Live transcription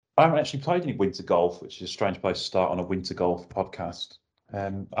I haven't actually played any winter golf, which is a strange place to start on a winter golf podcast.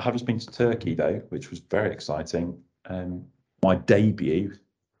 I have just been to Turkey though, which was very exciting. My debut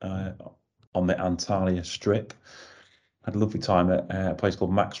on the Antalya Strip. Had a lovely time at a place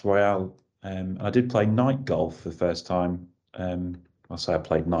called Max Royale. And I did play night golf for the first time. I say I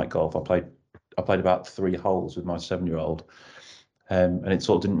played night golf. I played about 3 holes with my 7-year-old. And it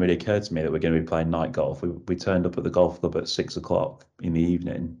sort of didn't really occur to me that we're going to be playing night golf. We turned up at the golf club at 6 o'clock in the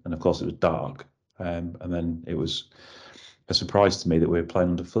evening, and of course it was dark. And then it was a surprise to me that we were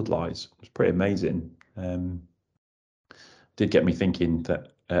playing under floodlights. It was pretty amazing. Did get me thinking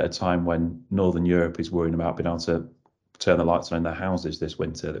that at a time when Northern Europe is worrying about being able to turn the lights on in their houses this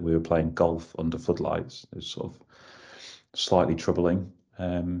winter, that we were playing golf under floodlights. It was sort of slightly troubling.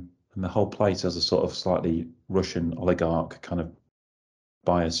 And the whole place has a sort of slightly Russian oligarch kind of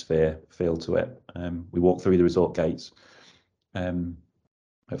biosphere feel to it. We walked through the resort gates at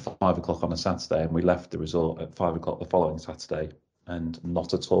 5 o'clock on a Saturday, and we left the resort at 5 o'clock the following Saturday, and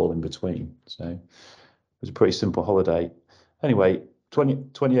not at all in between. So it was a pretty simple holiday. Anyway,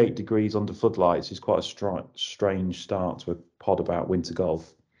 28 degrees under floodlights is quite a strange start to a pod about winter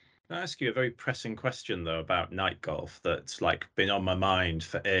golf. Can I ask you a very pressing question though about night golf that's like been on my mind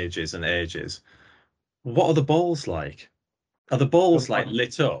for ages and ages? What are the balls like? Are the balls like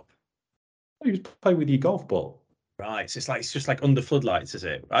lit up? You just play with your golf ball. Right, so it's just like under floodlights, is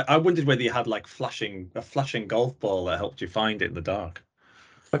it? I wondered whether you had like a flashing golf ball that helped you find it in the dark.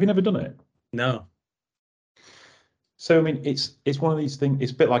 Have you never done it? No. So I mean, it's one of these things.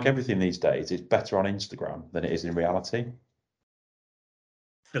 It's a bit like everything these days. It's better on Instagram than it is in reality.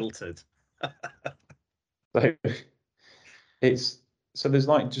 Filtered. So there's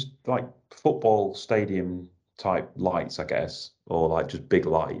like just like football stadium type lights, I guess, or like just big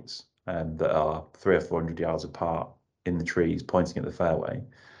lights that are 300 or 400 yards apart in the trees, pointing at the fairway.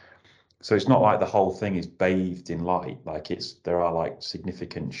 So it's not like the whole thing is bathed in light. Like there are like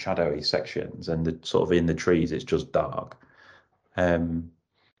significant shadowy sections, and the sort of in the trees it's just dark. There's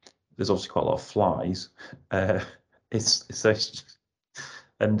obviously quite a lot of flies. And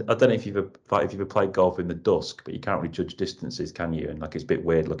I don't know if you've ever played golf in the dusk, but you can't really judge distances, can you? And like it's a bit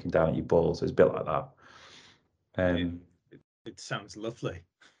weird looking down at your balls. So it's a bit like that. It sounds lovely.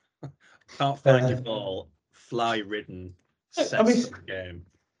 Can't find your ball, fly-ridden, I mean, game.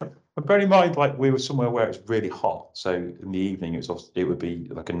 But bear in mind, like we were somewhere where it's really hot, so in the evening it would be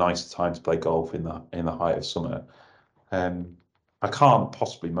like a nicer time to play golf in the height of summer. I can't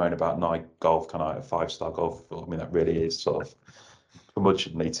possibly moan about night golf, can I? A 5-star golf. I mean, that really is sort of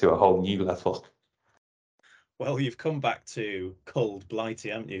curmudgeonly to a whole new level. Well, you've come back to cold Blighty,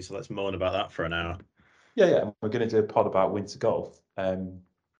 haven't you? So let's moan about that for an hour. Yeah. We're going to do a pod about winter golf. And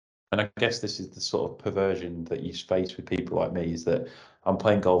I guess this is the sort of perversion that you face with people like me, is that I'm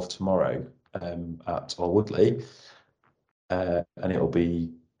playing golf tomorrow at Woodley, and it'll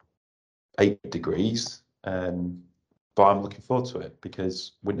be 8 degrees. But I'm looking forward to it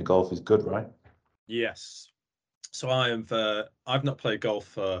because winter golf is good, right? Yes. So I've not played golf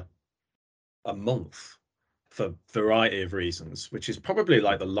for a month for a variety of reasons, which is probably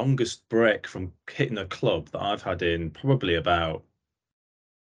like the longest break from hitting a club that I've had in probably about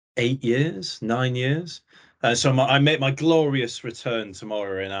 8 years, 9 years. So I make my glorious return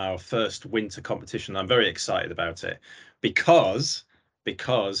tomorrow in our first winter competition. I'm very excited about it because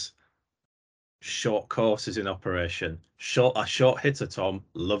short course is in operation. A short hitter, Tom,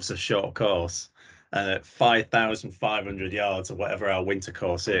 loves a short course. And at 5,500 yards or whatever our winter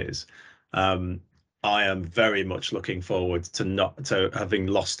course is, I am very much looking forward to having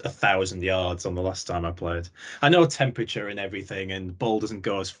lost 1,000 yards on the last time I played. I know temperature and everything, and the ball doesn't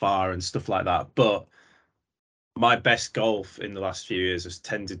go as far and stuff like that, but my best golf in the last few years has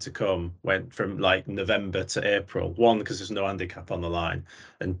tended to went from like November to April. One, because there's no handicap on the line,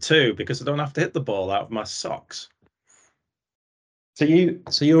 and two, because I don't have to hit the ball out of my socks. So you're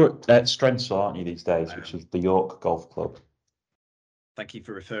at Strensall, aren't you, these days, which is the York Golf Club? Thank you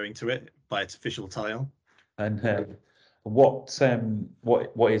for referring to it by its official title. And how does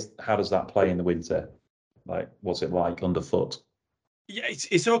that play in the winter? Like, what's it like underfoot? Yeah,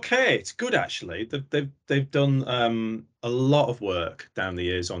 it's okay. It's good actually. They've done a lot of work down the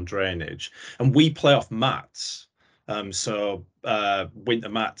years on drainage, and we play off mats. So winter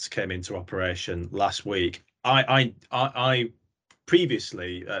mats came into operation last week. I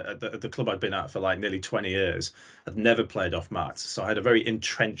previously at the club I'd been at for like nearly 20 years, I'd never played off mats. So I had a very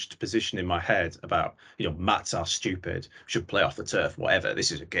entrenched position in my head about, mats are stupid, should play off the turf, whatever.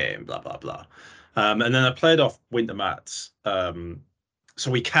 This is a game, blah blah blah. And then I played off winter mats. So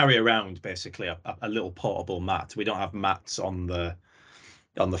we carry around basically a little portable mat. We don't have mats on the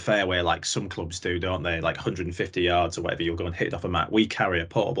on the fairway like some clubs do, don't they? Like 150 yards or whatever, you'll go and hit it off a mat. We carry a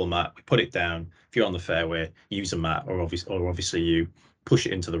portable mat, we put it down. If you're on the fairway, use a mat, or obviously you push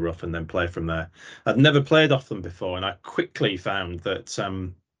it into the rough and then play from there. I've never played off them before, and I quickly found that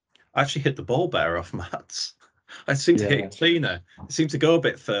I actually hit the ball better off mats. I seem to hit Yeah. it cleaner. It seems to go a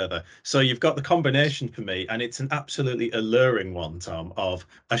bit further. So you've got the combination for me, and it's an absolutely alluring one, Tom, of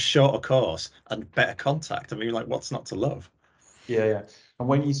a shorter course and better contact. I mean, like, what's not to love? Yeah, yeah. And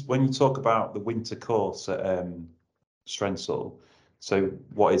when you talk about the winter course at Strensall, so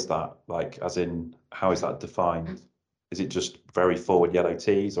what is that like? As in, how is that defined? Is it just very forward yellow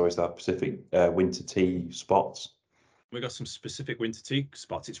tees, or is that specific winter tee spots? We've got some specific winter tee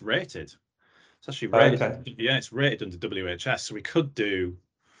spots. It's rated. It's actually Okay. rated. Yeah, it's rated under WHS. So we could do,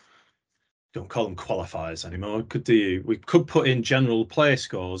 don't call them qualifiers anymore. We could put in general play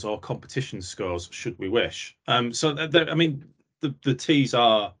scores or competition scores should we wish. So I mean, the tees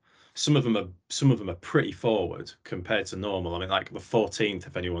are, some of them are pretty forward compared to normal. I mean, like the 14th,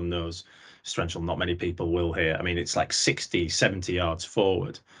 if anyone knows Strensall, not many people will here. I mean, it's like 60, 70 yards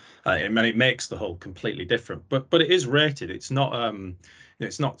forward. It makes the hole completely different, but it is rated. It's not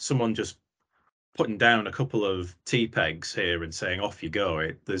it's not someone just putting down a couple of tea pegs here and saying off you go.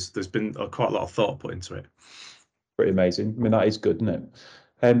 There's been quite a lot of thought put into it. Pretty amazing. I mean, that is good, isn't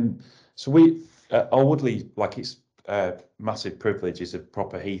it? So we, Old Woodley, like it's a massive privilege. It's a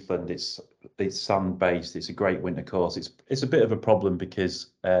proper heathland. It's sand based. It's a great winter course. It's a bit of a problem because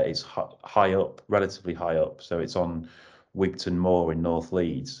it's high up, relatively high up. So it's on Wigton Moor in North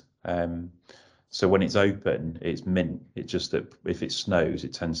Leeds. So when it's open, it's mint. It's just that if it snows,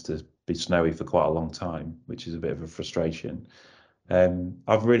 it tends to be snowy for quite a long time, which is a bit of a frustration.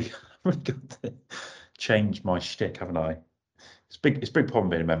 I've really, really got to change my shtick, haven't I? It's a big problem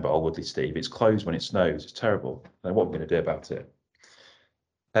being a member of Old Woodley, Steve. It's closed when it snows. It's terrible. I don't know what I'm going to do about it.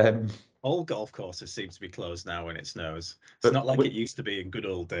 Um, All golf courses seem to be closed now when it snows. It's not but like it used to be in good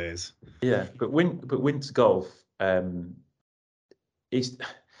old days. yeah, but winter golf is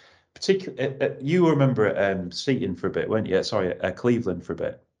particularly. You remember Seaton for a bit, weren't you? Sorry, Cleveland for a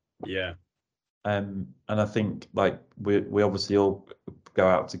bit. Yeah. And I think like we obviously all go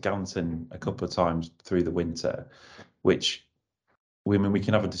out to Ganton a couple of times through the winter, which I mean we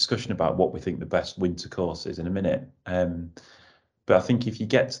can have a discussion about what we think the best winter course is in a minute. But I think if you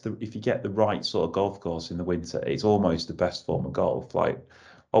get the right sort of golf course in the winter, it's almost the best form of golf. Like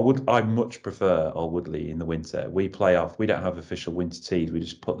I much prefer Old Woodley in the winter. We play off. We don't have official winter tees. We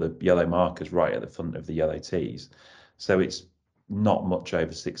just put the yellow markers right at the front of the yellow tees, so it's not much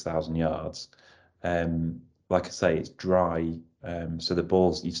over 6,000 yards. Like I say, it's dry. So the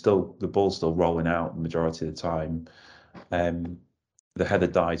ball's still rolling out the majority of the time. Um, the heather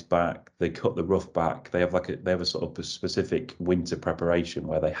dies back. They cut the rough back. They have a sort of a specific winter preparation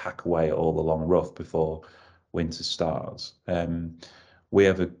where they hack away at all the long rough before winter starts. We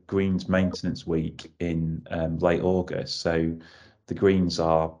have a greens maintenance week in late August, so the greens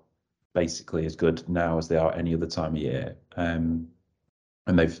are basically as good now as they are any other time of year. And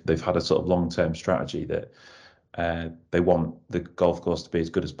they've had a sort of long-term strategy that they want the golf course to be as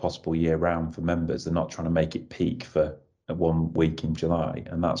good as possible year round for members. They're not trying to make it peak for 1 week in July,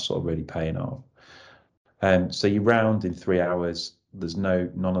 and that's sort of really paying off. So you round in 3 hours. There's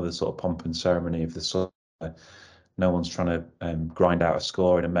none of the sort of pomp and ceremony of the sort. No one's trying to grind out a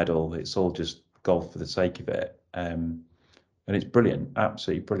score and a medal. It's all just golf for the sake of it, and it's brilliant,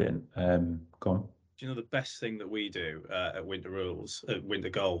 absolutely brilliant. Go on. Do you know the best thing that we do at Winter Rules, at Winter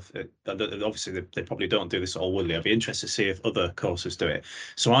Golf? Obviously, they probably don't do this at All Woodley. I'd be interested to see if other courses do it.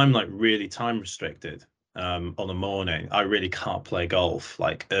 So I'm like really time restricted on a morning. I really can't play golf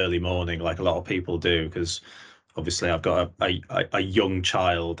like early morning like a lot of people do because obviously I've got a young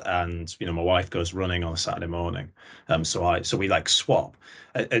child and my wife goes running on a Saturday morning. So we like swap.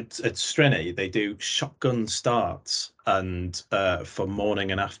 At Strenny, they do shotgun starts and for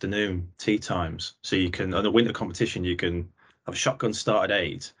morning and afternoon tea times. So you can on a winter competition you can have a shotgun start at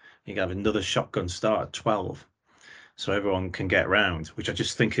 8, you can have another shotgun start at 12. So everyone can get round, which I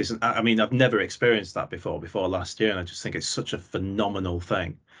just think is, I mean, I've never experienced that before last year, and I just think it's such a phenomenal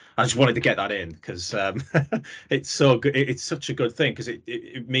thing. I just wanted to get that in because it's so good. It's such a good thing because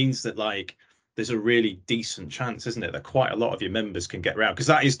it means that like there's a really decent chance, isn't it, that quite a lot of your members can get round because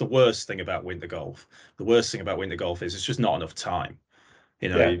that is the worst thing about winter golf. The worst thing about winter golf is it's just not enough time.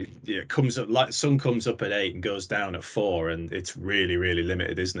 Yeah, It comes up like sun comes up at 8 and goes down at 4, and it's really, really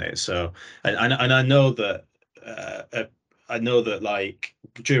limited, isn't it? So, and uh, I know that like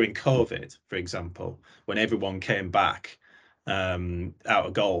during COVID, for example, when everyone came back, out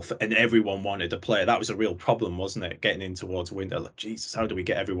of golf, and everyone wanted to play. That was a real problem, wasn't it? Getting in towards winter, like, Jesus, how do we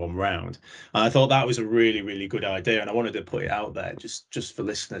get everyone round? And I thought that was a really, really good idea, and I wanted to put it out there just for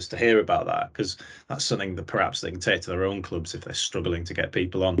listeners to hear about that, because that's something that perhaps they can take to their own clubs if they're struggling to get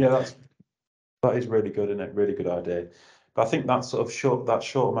people on. Yeah, that is really good, isn't it? Really good idea. But I think that sort of short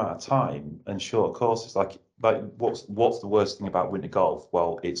amount of time and short courses, like what's the worst thing about winter golf?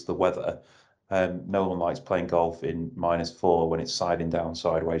 Well, it's the weather. No one likes playing golf in -4 when it's siding down,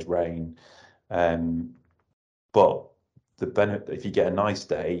 sideways rain. But the benefit, if you get a nice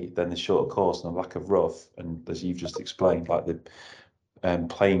day, then the short course and a lack of rough, and as you've just explained, like the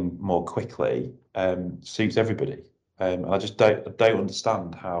playing more quickly suits everybody. And I just don't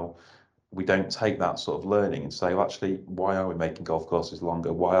understand how we don't take that sort of learning and say, well, actually, why are we making golf courses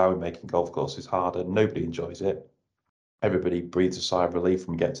longer? Why are we making golf courses harder? Nobody enjoys it. Everybody breathes a sigh of relief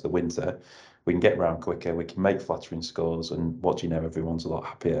when we get to the winter. We can get around quicker. We can make flattering scores, and what do you know? Everyone's a lot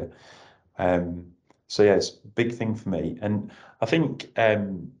happier. So yeah, it's a big thing for me, and I think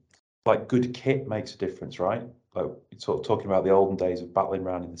like good kit makes a difference, right? Like sort of talking about the olden days of battling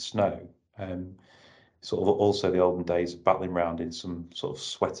around in the snow. Sort of also the olden days of battling around in some sort of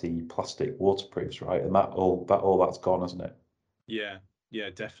sweaty plastic waterproofs, right? And all that's gone, hasn't it? Yeah,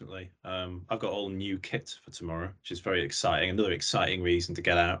 definitely. I've got all new kit for tomorrow, which is very exciting. Another exciting reason to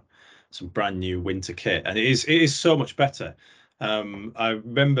get out some brand new winter kit, and it is so much better. I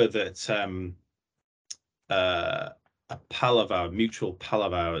remember that a pal of our mutual pal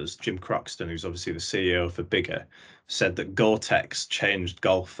of ours, Jim Croxton, who's obviously the CEO for Bigger, said that Gore-Tex changed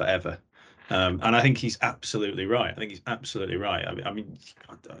golf forever. And I think he's absolutely right. I think he's absolutely right. I mean,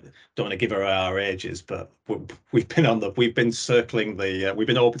 I don't want to give her our ages, but we've been circling we've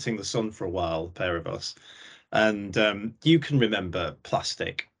been orbiting the sun for a while, the pair of us. And you can remember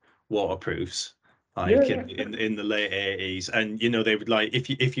plastic waterproofs, like Yeah, in the late 80s, and they would, like,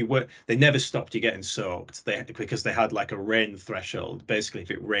 if you were, they never stopped you getting soaked, because they had like a rain threshold. Basically, if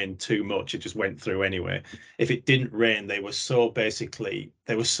it rained too much, it just went through anyway. If it didn't rain, they were so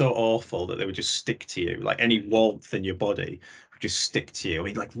awful that they would just stick to you. Like any warmth in your body would just stick to you. I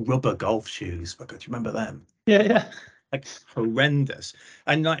mean, like rubber golf shoes. Do you remember them? yeah. Like horrendous.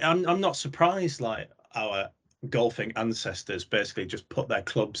 And like I'm not surprised, like our golfing ancestors basically just put their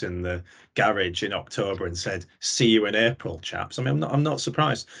clubs in the garage in October and said, "See you in April, chaps." I mean, I'm not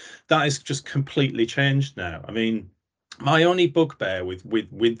surprised. That is just completely changed now. I mean, my only bugbear with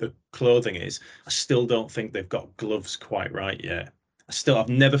the clothing is I still don't think they've got gloves quite right yet. I've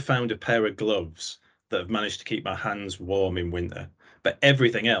never found a pair of gloves that have managed to keep my hands warm in winter. But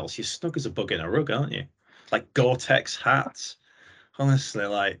everything else, you're snug as a bug in a rug, aren't you? Like Gore-Tex hats. Honestly,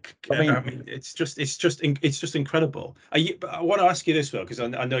 like, I I mean, mean, it's just incredible. But I want to ask you this, Will, because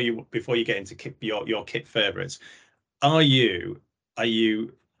I know you, before you get into your kit favorites. Are you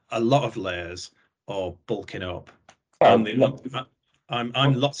a lot of layers or bulking up? I'm well, the look,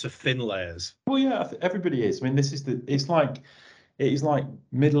 I'm lots of thin layers. well, yeah, everybody is. I mean, it is like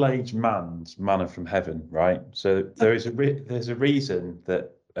middle-aged man's manna from heaven, right? So there's a reason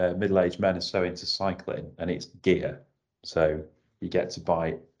that middle-aged men are so into cycling, and it's gear. So you get to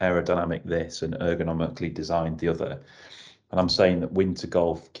buy aerodynamic this and ergonomically designed the other. And I'm saying that winter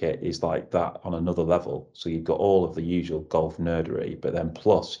golf kit is like that on another level. So you've got all of the usual golf nerdery, but then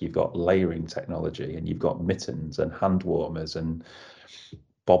plus you've got layering technology, and you've got mittens and hand warmers and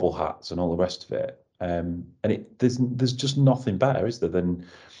bobble hats and all the rest of it. And there's just nothing better, is there, than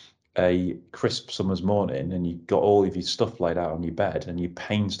a crisp summer's morning, and you've got all of your stuff laid out on your bed, and you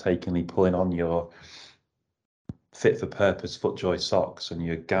painstakingly pulling on your fit for purpose FootJoy socks and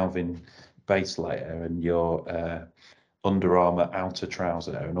your Galvin base layer and your Under Armour outer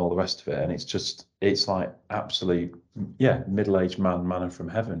trouser and all the rest of it. And it's like absolute, yeah, middle-aged manna from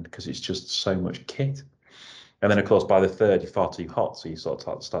heaven, because it's just so much kit. And then, of course, by the third, you're far too hot, so you sort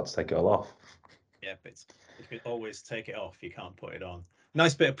of start to take it all off. Yeah, but you can always take it off. You can't put it on.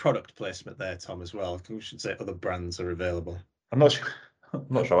 Nice bit of product placement there, Tom, as well. We should say other brands are available. I'm not sure. I'm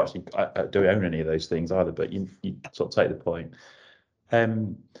not sure actually I do own any of those things either, but you sort of take the point.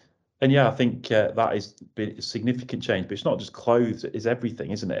 Um, and yeah, I think that is been a significant change. But it's not just clothes; it's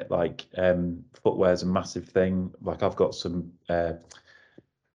everything, isn't it? Like footwear is a massive thing. Like I've got some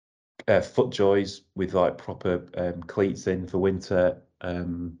FootJoys with like proper cleats in for winter.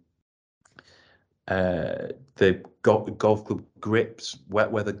 The golf club grips,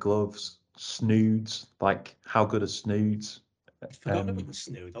 wet weather gloves, snoods. Like how good are snoods? I forgot about the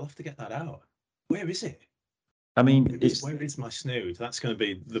snood. I'll have to get that out. Where is it? I mean, Where is my snood? That's going to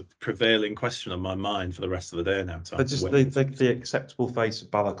be the prevailing question on my mind for the rest of the day now, they're Tom. just the acceptable face of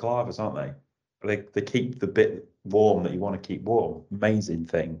balaclavas, aren't they? they keep the bit warm that you want to keep warm. Amazing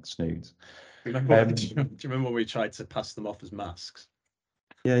thing, snoods. Do you remember when we tried to pass them off as masks?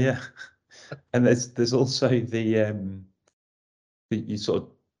 Yeah. And there's also you sort of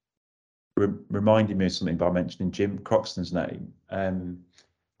reminded me of something by mentioning Jim Croxton's name.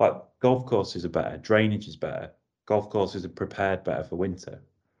 Like golf courses are better, drainage is better, golf courses are prepared better for winter.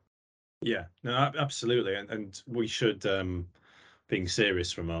 Yeah, no, absolutely, and we should, being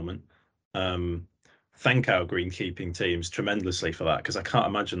serious for a moment, thank our greenkeeping teams tremendously for that, because I can't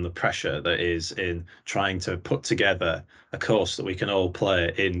imagine the pressure that is in trying to put together a course that we can all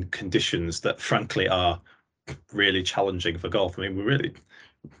play in conditions that frankly are really challenging for golf. I mean,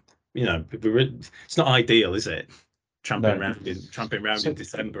 it's not ideal, is it? Tramping No. around in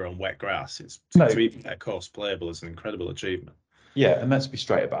December on wet grass. It's No. to even get a course playable is an incredible achievement. Yeah, and let's be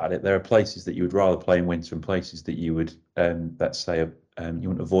straight about it. There are places that you would rather play in winter and places that you would, let's say, you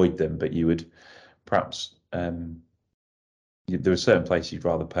wouldn't avoid them, but you would perhaps, there are certain places you'd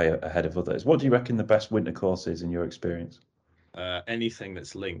rather play ahead of others. What do you reckon the best winter course is in your experience? Anything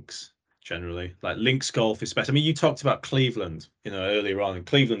that's links, generally, like links golf is best. I mean, you talked about Cleveland, earlier on, and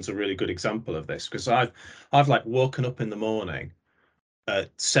Cleveland's a really good example of this, because I've like woken up in the morning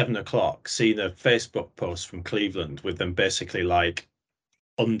at 7 o'clock, seen a Facebook post from Cleveland with them basically like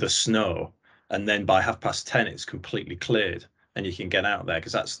under snow, and then by 10:30 it's completely cleared and you can get out there,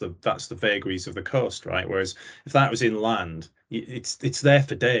 because that's the vagaries of the coast, right? Whereas if that was inland, it's there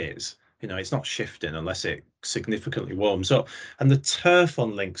for days. It's not shifting unless it significantly warms up. And the turf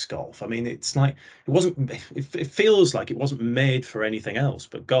on links golf, I mean, it's like it feels like it wasn't made for anything else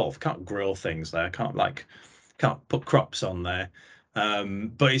but golf. Can't grow things there, can't put crops on there.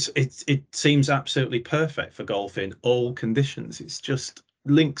 But it seems absolutely perfect for golf in all conditions. It's just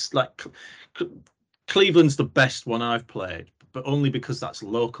links like Cleveland's the best one I've played, but only because that's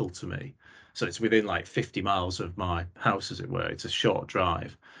local to me. So it's within like 50 miles of my house, as it were. It's a short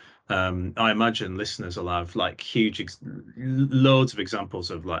drive. I imagine listeners will have like loads of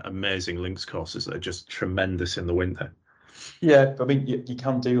examples of like amazing links courses that are just tremendous in the winter. Yeah, I mean, you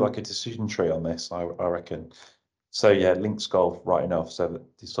can do like a decision tree on this, I reckon. So yeah, links golf right enough so that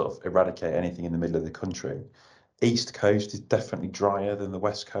you sort of eradicate anything in the middle of the country. East Coast is definitely drier than the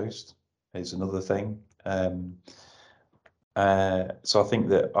West Coast, is another thing. So I think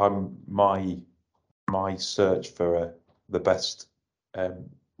that my search for the best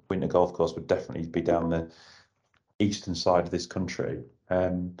winter golf course would definitely be down the eastern side of this country.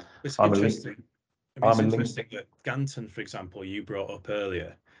 It's I'm a interesting. I mean, I'm it's a link. interesting that Ganton, for example, you brought up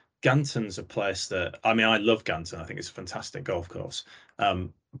earlier. Ganton's a place that, I mean, I love Ganton. I think it's a fantastic golf course.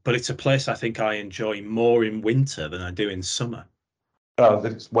 But it's a place I think I enjoy more in winter than I do in summer. Oh,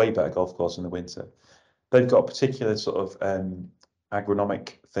 it's way better golf course in the winter. They've got a particular sort of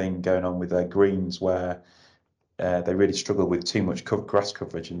agronomic thing going on with their greens where they really struggle with too much grass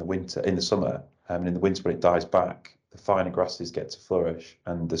coverage in the winter, in the summer, and in the winter when it dies back, the finer grasses get to flourish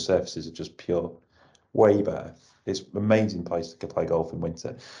and the surfaces are just pure, way better. It's an amazing place to play golf in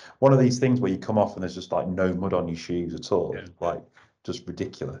winter. One of these things where you come off and there's just like no mud on your shoes at all, Yeah. like just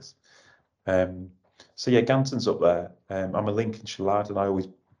ridiculous. So yeah, Ganton's up there. I'm a Lincolnshire lad, and I always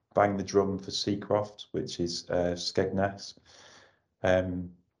bang the drum for Seacroft, which is Skegness.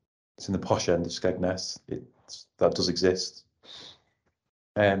 It's in the posh end of Skegness. That does exist.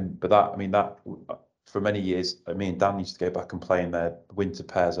 But that, I mean, that for many years, me and Dan used to go back and play in their Winter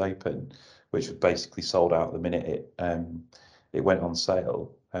Pairs Open, which was basically sold out the minute it went on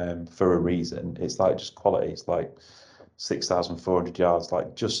sale for a reason. It's like just quality. It's like 6,400 yards.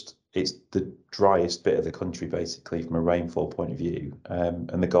 Like just it's the driest bit of the country basically from a rainfall point of view. And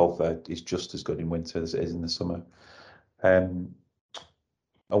the golf there is just as good in winter as it is in the summer. Um,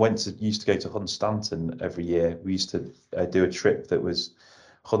 used to go to Hunstanton every year. We used to do a trip that was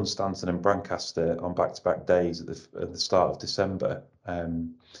Hunstanton and Brancaster on back-to-back days at the start of December.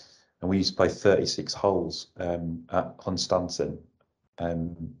 And we used to play 36 holes at Hunstanton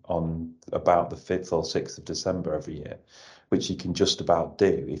on about the 5th or 6th of December every year, which you can just about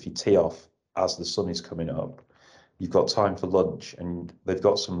do if you tee off as the sun is coming up. You've got time for lunch, and they've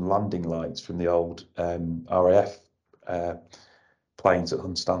got some landing lights from the old RAF planes at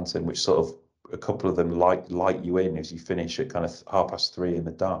Hunstanton, which sort of a couple of them light you in as you finish at kind of 3:30 in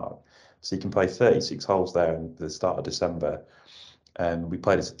the dark. So you can play 36 holes there at the start of December. And we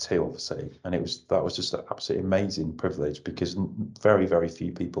played as a two, obviously, and that was just an absolutely amazing privilege because very, very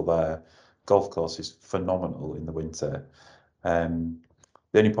few people there. Golf course is phenomenal in the winter.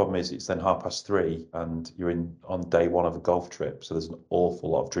 The only problem is it's then 3:30 and you're on day one of a golf trip, so there's an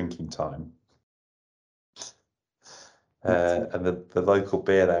awful lot of drinking time. And the local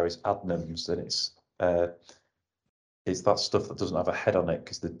beer there is Adnams, and it's that stuff that doesn't have a head on it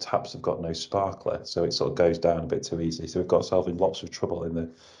because the taps have got no sparkler, so it sort of goes down a bit too easy. So we've got ourselves in lots of trouble in the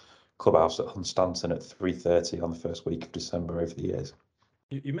clubhouse at Hunstanton at 3:30 on the first week of December over the years.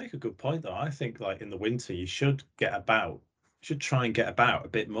 You make a good point though. I think like in the winter you should try and get about a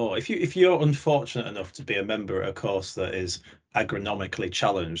bit more. If you're unfortunate enough to be a member at a course that is agronomically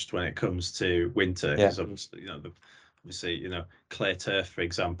challenged when it comes to winter, Yeah. because obviously, clay turf, for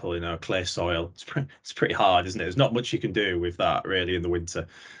example, clay soil, it's pretty hard, isn't it? There's not much you can do with that really in the winter.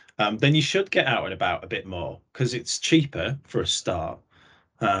 Then you should get out and about a bit more because it's cheaper for a start.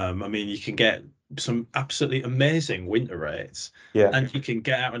 I mean, you can get some absolutely amazing winter rates, Yeah. and you can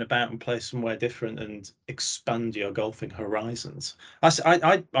get out and about and play somewhere different and expand your golfing horizons.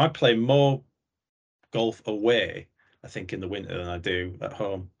 I play more golf away, I think, in the winter than I do at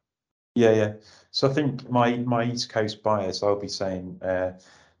home. Yeah. So I think my East Coast bias, I'll be saying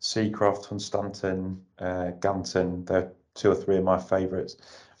Seacroft, Hunstanton, Ganton. They're two or three of my favourites.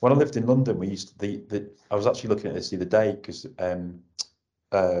 When I lived in London, we used to I was actually looking at this the other day because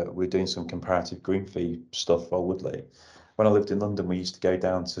we're doing some comparative green fee stuff for Woodley. When I lived in London, we used to go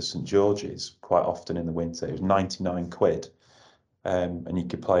down to St George's quite often in the winter. It was 99 quid, and you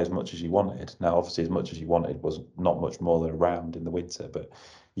could play as much as you wanted. Now, obviously, as much as you wanted was not much more than a round in the winter, but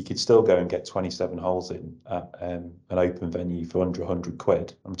you could still go and get 27 holes in at an open venue for under 100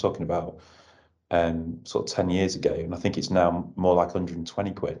 quid. I'm talking about sort of 10 years ago, and I think it's now more like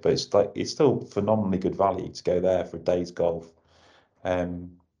 120 quid, but it's still phenomenally good value to go there for a day's golf.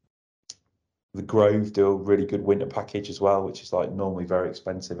 The Grove do a really good winter package as well, which is like normally very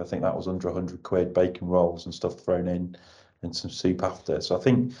expensive. I think that was under 100 quid, bacon rolls and stuff thrown in and some soup after. So I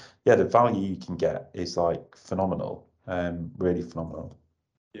think, yeah, the value you can get is like phenomenal, really phenomenal.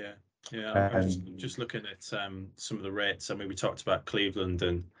 Yeah, yeah. I'm Um, just looking at some of the rates. I mean, we talked about Cleveland,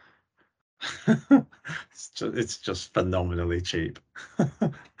 and it's just phenomenally cheap.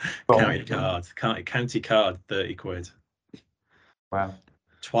 County card, 30 quid. wow.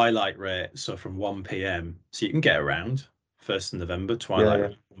 Twilight rate, so from 1 p.m. So you can get around 1st of November, Yeah, twilight yeah,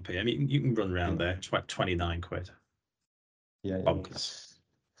 rate, 1 p.m. You can run around there. It's like 29 quid. yeah. Bonkers.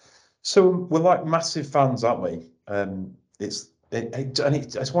 So we're like massive fans, aren't we? It's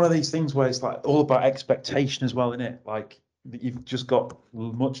one of these things where it's like all about expectation as well, isn't it? Like you've just got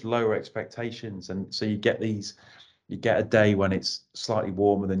much lower expectations, and so you get a day when it's slightly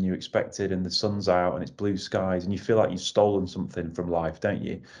warmer than you expected, and the sun's out, and it's blue skies, and you feel like you've stolen something from life, don't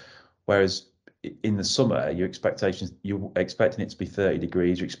you? Whereas in the summer, you're expecting it to be 30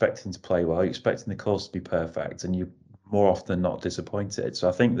 degrees, you're expecting to play well, you're expecting the course to be perfect, and you're more often than not disappointed. So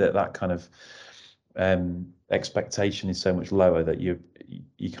I think that kind of expectation is so much lower that you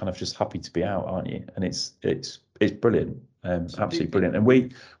kind of just happy to be out, aren't you? And it's brilliant, absolutely brilliant. And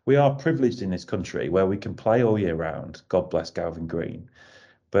we are privileged in this country where we can play all year round. God bless Galvin Green.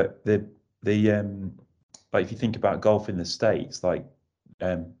 But like if you think about golf in the States, like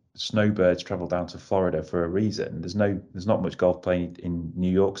snowbirds travel down to Florida for a reason. There's not much golf playing in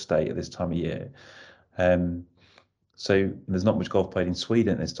New York State at this time of year. So there's not much golf played in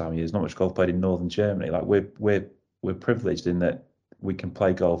Sweden at this time of year. There's not much golf played in northern Germany. Like we're privileged in that we can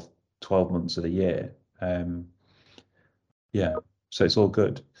play golf 12 months of the year. Yeah, so it's all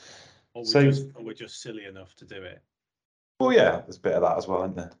good. Or So, we're just silly enough to do it. well, yeah, there's a bit of that as well,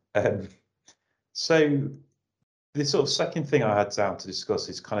 isn't there? So the sort of second thing I had down to discuss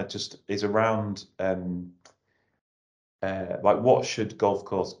is kind of just is around like what should golf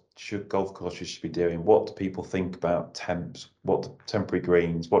courses be doing? What do people think about temps? What do temporary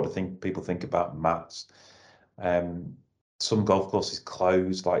greens? What do people think about mats? Some golf courses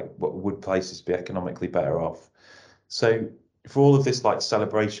closed. Like, what would places be economically better off? So for all of this like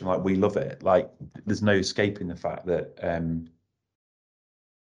celebration, like we love it. Like there's no escaping the fact that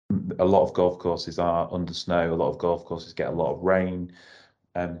a lot of golf courses are under snow. A lot of golf courses get a lot of rain.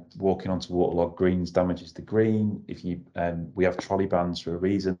 Walking onto waterlogged greens damages the green. If you we have trolley bands for a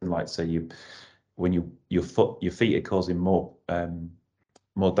reason. Like say your feet are causing more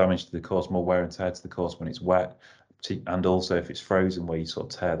damage to the course, more wear and tear to the course when it's wet, and also if it's frozen where you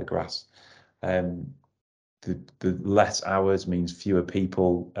sort of tear the grass. The less hours means fewer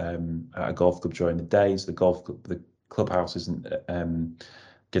people at a golf club during the day. So the clubhouse isn't going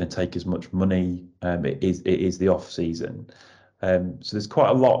to take as much money. It is the off season. So there's quite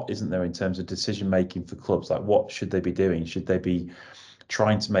a lot, isn't there, in terms of decision making for clubs? Like, what should they be doing? Should they be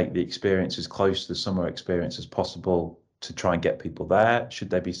trying to make the experience as close to the summer experience as possible to try and get people there? Should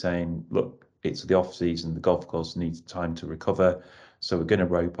they be saying, look, it's the off season, the golf course needs time to recover, So we're going to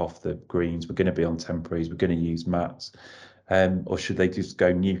rope off the greens, we're going to be on temporaries, we're going to use mats, or should they just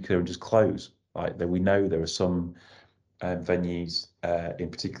go nuclear and just close? Like we know there are some venues, in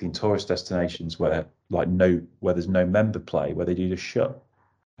particularly in tourist destinations, where where there's no member play, where they do just shut,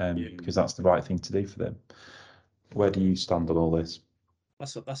 because that's the right thing to do for them. Where do you stand on all this?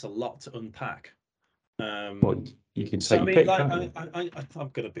 That's a lot to unpack. Well, you can So take I your mean, pick, like, can't you? I'm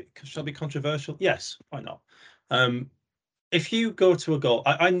gonna be. Shall I be controversial? Yes, why not? If you go to a golf,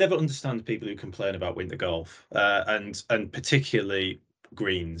 I never understand people who complain about winter golf, and particularly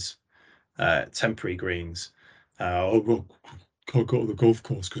greens, temporary greens. Oh, well, can't go to the golf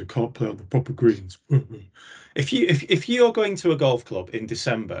course because I can't play on the proper greens. If you're going to a golf club in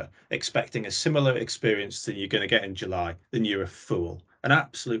December expecting a similar experience that you're going to get in July, then you're a fool, an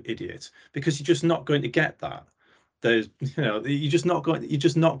absolute idiot, because you're just not going to get that. There's, you're just not going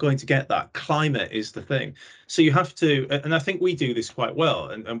to get that. Climate is the thing. So you have to, and I think we do this quite well,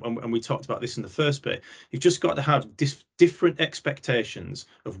 and we talked about this in the first bit. You've just got to have different expectations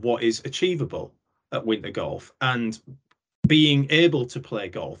of what is achievable at winter golf, and being able to play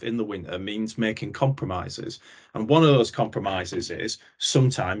golf in the winter means making compromises. And one of those compromises is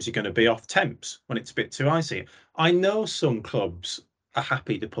sometimes you're going to be off temps when it's a bit too icy. I know some clubs are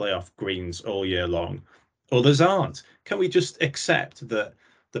happy to play off greens all year long, others aren't. Can we just accept that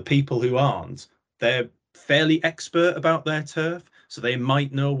the people who aren't, they're fairly expert about their turf, so they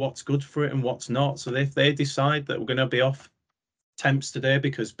might know what's good for it and what's not. So if they decide that we're going to be off temps today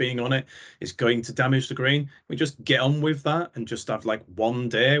because being on it is going to damage the green, we just get on with that and just have like one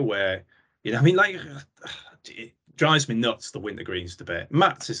day where, I mean, like, it drives me nuts, the winter greens debate.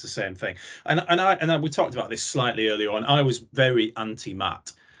 Mats is the same thing, and we talked about this slightly earlier on. I was very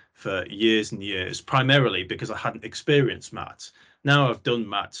anti-mat for years and years, primarily because I hadn't experienced mats. Now I've done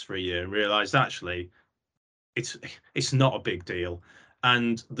mats for a year and realized actually it's not a big deal.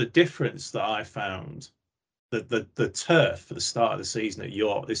 And the difference that I found, the turf for the start of the season at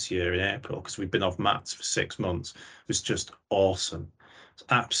York this year in April, because we've been off mats for 6 months, was just awesome. It's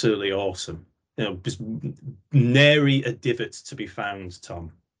absolutely awesome. Just nary a divot to be found,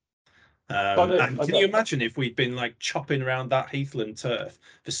 Tom. And can you imagine if we'd been like chopping around that heathland turf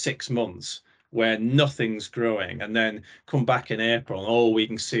for 6 months where nothing's growing, and then come back in April and all we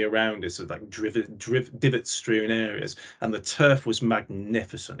can see around us is like divot strewn areas, and the turf was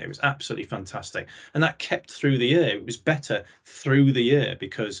magnificent. It was absolutely fantastic. And that kept through the year. It was better through the year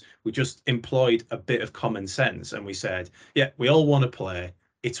because we just employed a bit of common sense and we said, yeah, we all want to play.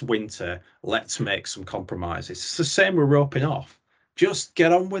 It's winter. Let's make some compromises. It's the same with roping off. Just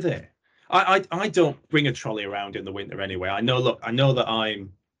get on with it. I don't bring a trolley around in the winter anyway. I know that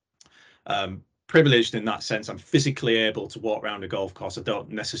I'm privileged in that sense. I'm physically able to walk around a golf course. I don't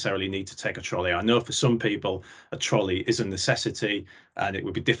necessarily need to take a trolley. I know for some people a trolley is a necessity and it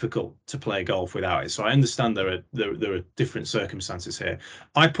would be difficult to play golf without it. So I understand there are different circumstances here.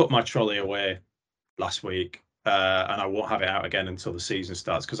 I put my trolley away last week, and I won't have it out again until the season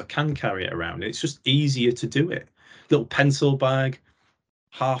starts because I can carry it around. It's just easier to do it. Little pencil bag,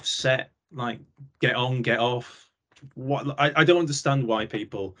 half set, like get on, get off. What I don't understand why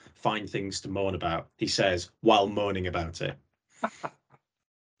people find things to moan about, he says, while moaning about it.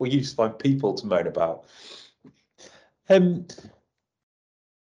 Well, you just find people to moan about.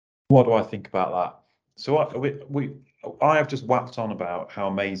 What do I think about that? So I have just whacked on about how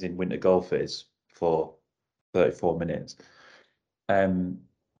amazing winter golf is for 34 minutes. But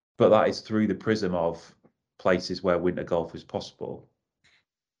that is through the prism of places where winter golf is possible.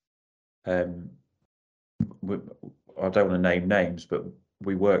 I don't want to name names, but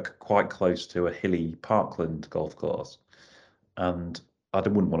we work quite close to a hilly parkland golf course, and I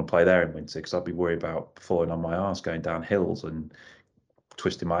wouldn't want to play there in winter because I'd be worried about falling on my arse going down hills and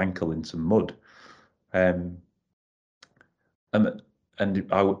twisting my ankle in some mud. And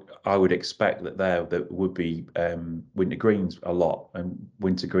I would expect that there would be winter greens a lot, and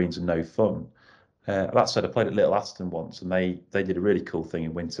winter greens are no fun. That said, I played at Little Aston once, and they did a really cool thing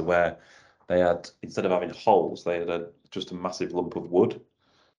in winter where they had, instead of having holes, they had just a massive lump of wood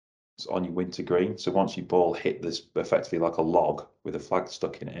on your winter green. So once your ball hit this effectively like a log with a flag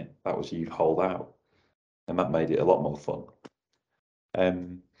stuck in it, that was you holed out, and that made it a lot more fun.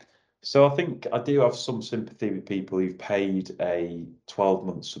 So I think I do have some sympathy with people who've paid a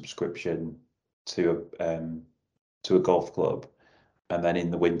 12-month subscription to a golf club, and then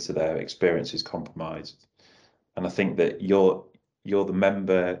in the winter their experience is compromised. And I think that you're the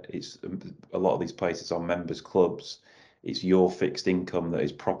member. It's a lot of these places are members clubs. It's your fixed income that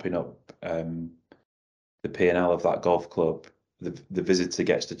is propping up the P&L of that golf club. the visitor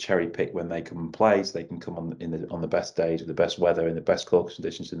gets to cherry pick when they come and play, so they can come on the best days with the best weather in the best course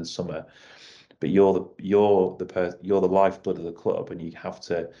conditions in the summer. But you're the lifeblood of the club, and you have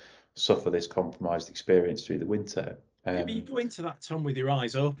to suffer this compromised experience through the winter. Yeah, but you go into that, Tom, with your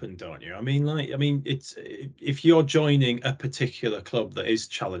eyes open, don't you? I mean, it's if you're joining a particular club that is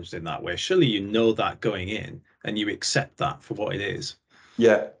challenged in that way, surely you know that going in, and you accept that for what it is.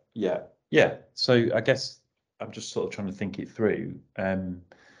 Yeah, yeah, yeah. So I guess I'm just sort of trying to think it through.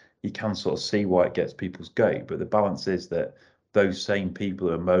 You can sort of see why it gets people's goat, but the balance is that those same people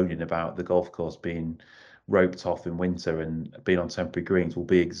who are moaning about the golf course being roped off in winter and being on temporary greens will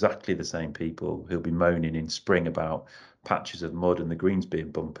be exactly the same people who'll be moaning in spring about patches of mud and the greens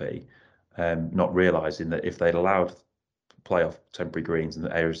being bumpy, not realizing that if they'd allowed play off temporary greens and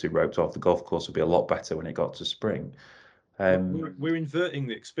the areas to be roped off, the golf course would be a lot better when it got to spring. We're inverting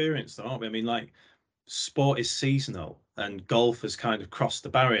the experience, though, aren't we? I mean, like, sport is seasonal, and golf has kind of crossed the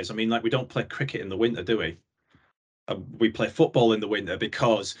barriers. I mean, like, we don't play cricket in the winter, do we? We play football in the winter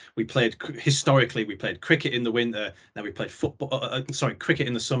because historically we played cricket in the winter. Then we played cricket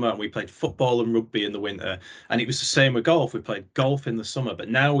in the summer, and we played football and rugby in the winter. And it was the same with golf. We played golf in the summer, but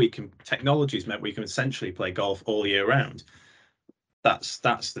now technology's meant we can essentially play golf all year round. That's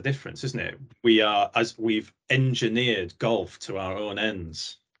the difference, isn't it? We've engineered golf to our own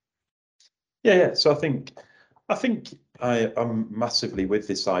ends. Yeah. So I'm massively with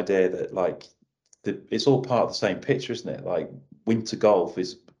this idea that like it's all part of the same picture, isn't it? Like winter golf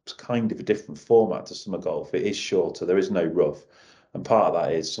is kind of a different format to summer golf. It is shorter, there is no rough. And part of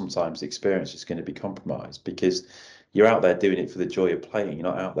that is sometimes the experience is going to be compromised because you're out there doing it for the joy of playing.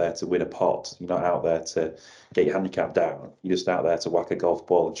 You're not out there to win a pot. You're not out there to get your handicap down. You're just out there to whack a golf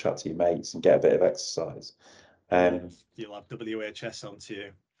ball and chat to your mates and get a bit of exercise. You'll have WHS onto you.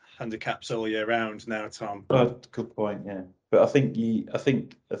 Handicaps all year round now, Tom. Good point, yeah. But I think you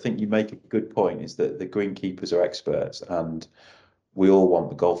make a good point, is that the greenkeepers are experts, and we all want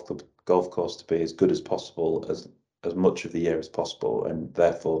the golf course to be as good as possible as much of the year as possible, and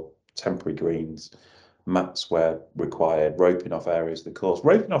therefore temporary greens, mats where required, roping off areas of the course.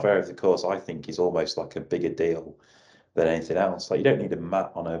 Roping off areas of the course, I think, is almost like a bigger deal than anything else. Like you don't need a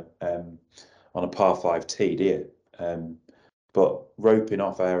mat on a par five tee, do you? But roping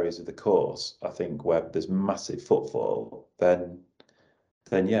off areas of the course, I think where there's massive footfall, then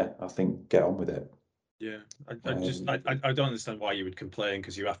yeah, I think get on with it. Yeah, I don't understand why you would complain,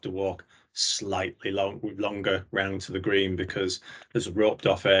 because you have to walk slightly longer round to the green because there's a roped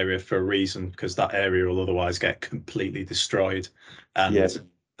off area for a reason, because that area will otherwise get completely destroyed. And Yeah.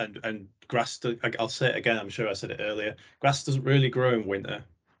 and grass, I'll say it again, I'm sure I said it earlier, grass doesn't really grow in winter.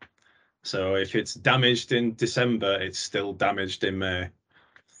 So if it's damaged in December, it's still damaged in May.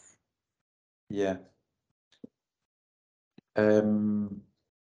 Yeah. So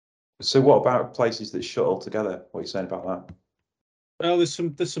what about places that shut altogether? What are you saying about that? Well, there's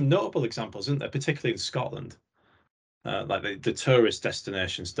some notable examples, isn't there? Particularly in Scotland, like the tourist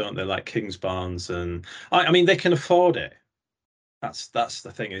destinations, don't they? Like Kingsbarns, and I mean they can afford it. That's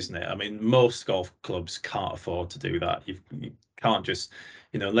the thing, isn't it? I mean, most golf clubs can't afford to do that. You can't just,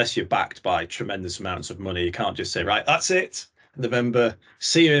 unless you're backed by tremendous amounts of money, you can't just say, right, that's it, November,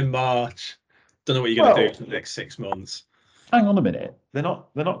 see you in March. Don't know what you're going to do for the next 6 months. Hang on a minute. They're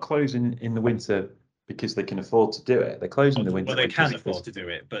not closing in the winter because they can afford to do it. They're closing in the winter. Well, they can afford to do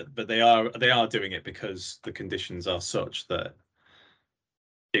it, but they are doing it because the conditions are such that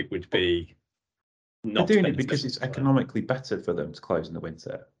it would be not. They're doing it because it's economically better for them to close in the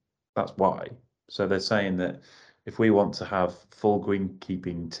winter. That's why. So they're saying that if we want to have full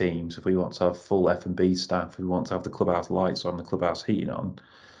greenkeeping teams, if we want to have full F&B staff, if we want to have the clubhouse lights on, the clubhouse heating on,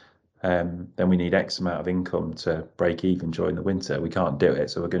 then we need X amount of income to break even during the winter. We can't do it,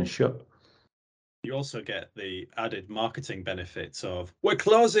 so we're going to shut. You also get the added marketing benefits of, we're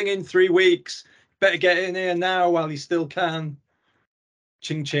closing in 3 weeks. Better get in here now while you still can.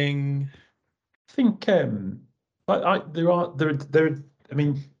 Ching ching. I think there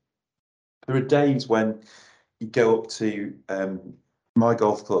are days when you go up to my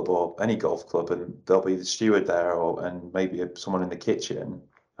golf club or any golf club, and there'll be the steward there, and maybe someone in the kitchen,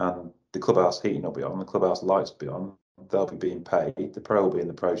 and the clubhouse heating will be on, the clubhouse lights will be on, they'll be being paid, the pro will be in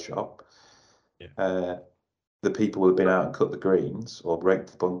the pro shop. Yeah. The people will have been out and cut the greens or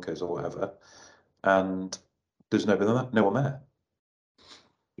raked the bunkers or whatever, and there's no one there.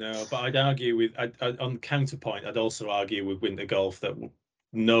 No, but I'd argue on counterpoint, I'd also argue with winter golf that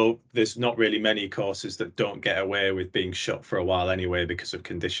there's not really many courses that don't get away with being shut for a while anyway because of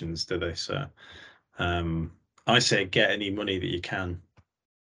conditions, do they? So I say get any money that you can.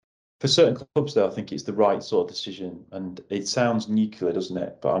 For certain clubs, though, I think it's the right sort of decision, and it sounds nuclear, doesn't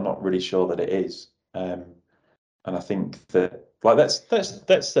it? But I'm not really sure that it is. And I think that, like, let's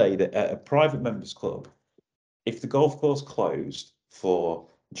say that at a private members club, if the golf course closed for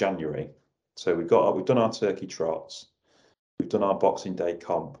January, so we've done our turkey trots, we've done our Boxing Day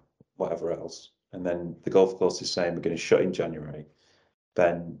comp, whatever else, and then the golf course is saying we're going to shut in January,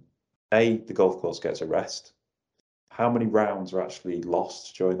 then the golf course gets a rest. How many rounds are actually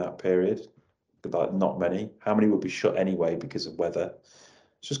lost during that period? Like, not many. How many would be shut anyway because of weather?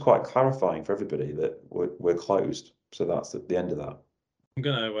 It's just quite clarifying for everybody that we're closed. So that's the end of that.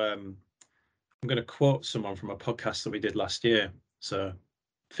 I'm gonna quote someone from a podcast that we did last year. So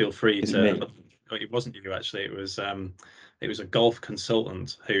feel free Is it to. me? It wasn't you actually. It was a golf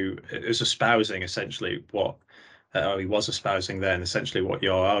consultant who was espousing essentially what he was espousing then essentially what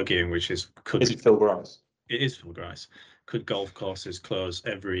you're arguing, which is Is it Phil Grice? it is Phil Grice. Could golf courses close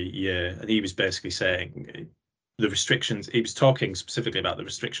every year? And he was basically saying the restrictions. He was talking specifically about the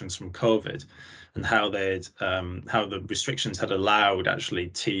restrictions from COVID and how how the restrictions had allowed actually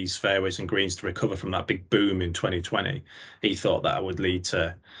tees, fairways, and greens to recover from that big boom in 2020. He thought that would lead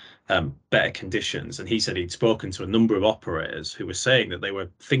to better conditions. And he said he'd spoken to a number of operators who were saying that they were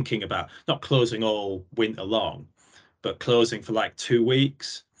thinking about not closing all winter long, but closing for like 2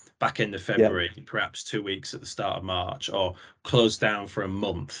 weeks back end of February, perhaps 2 weeks at the start of March, or close down for a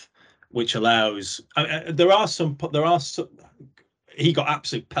month, which allows. There are some. He got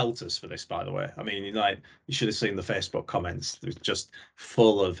absolute pelters for this, by the way. I mean, like, you should have seen the Facebook comments. It was just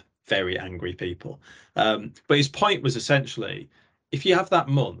full of very angry people. But his point was essentially, if you have that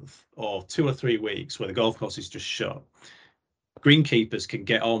month or 2 or 3 weeks where the golf course is just shut, greenkeepers can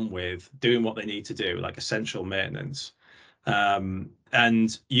get on with doing what they need to do, like essential maintenance.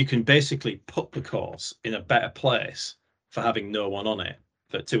 And you can basically put the course in a better place for having no one on it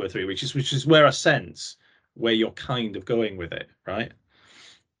for 2 or 3 weeks, which is where I sense where you're kind of going with it, right?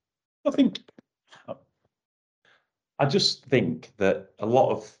 I just think that a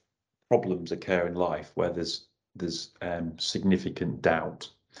lot of problems occur in life where there's significant doubt,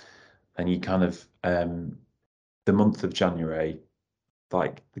 and you kind of the month of January,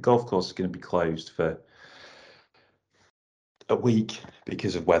 like, the golf course is going to be closed for a week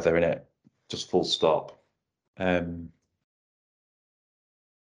because of weather, in it, just full stop.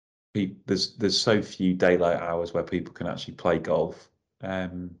 There's so few daylight hours where people can actually play golf.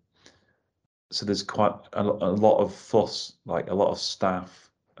 So there's quite a lot of fuss, like a lot of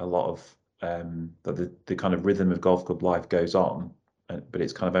staff, a lot of but the kind of rhythm of golf club life goes on, but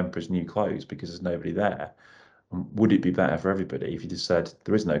it's kind of emperor's new clothes because there's nobody there. Would it be better for everybody if you just said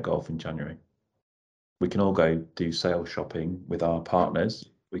there is no golf in January? We can all go do sales shopping with our partners.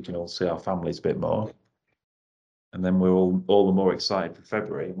 We can all see our families a bit more, and then we're all the more excited for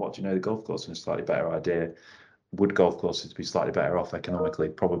February. And what do you know? The golf course is a slightly better idea. Would golf courses be slightly better off economically?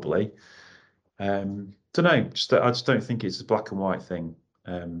 Probably. Don't know. I just don't think it's a black and white thing.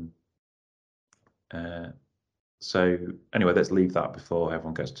 So anyway, let's leave that before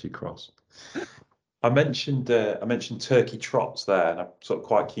everyone gets too cross. I mentioned turkey trots there, and I'm sort of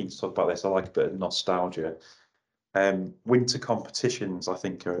quite keen to talk about this. I like a bit of nostalgia. Winter competitions, I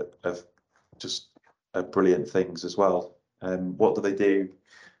think, are just brilliant things as well. What do they do?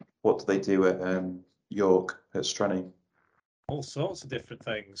 What do they do at York, at Strenny? All sorts of different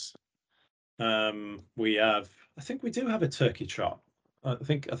things. We have, I think we do have a turkey trot. I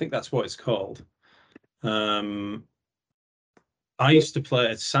think that's what it's called. I used to play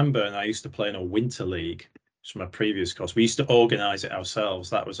at Sanburn. I used to play in a winter league, which was my previous course. We used to organise it ourselves.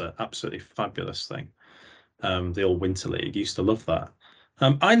 That was an absolutely fabulous thing. The old winter league. Used to love that.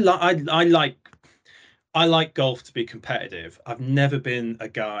 I like golf to be competitive. I've never been a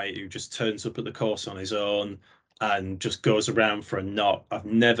guy who just turns up at the course on his own and just goes around for a knock. I've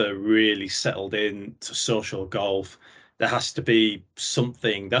never really settled in to social golf. There has to be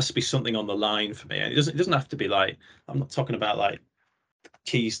something. There has to be something on the line for me. And it doesn't have to be like, I'm not talking about like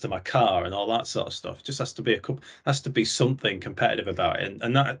keys to my car and all that sort of stuff. It just has to be something competitive about it.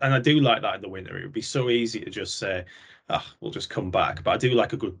 And I do like that in the winter. It would be so easy to just say, oh, we'll just come back. But I do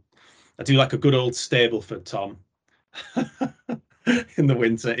like a good old Stableford, Tom, in the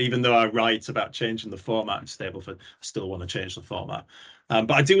winter. Even though I write about changing the format in Stableford, I still want to change the format.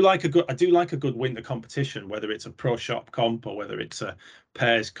 But I do like a good winter competition, whether it's a pro shop comp or whether it's a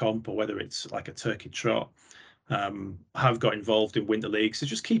pairs comp or whether it's like a turkey trot. Have got involved in winter leagues. They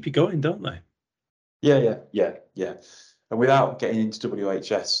just keep you going, don't they? Yeah. And without getting into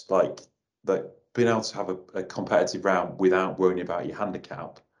WHS, like, being able to have a competitive round without worrying about your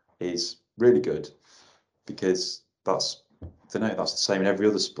handicap is really good, because that's don't know, that's the same in every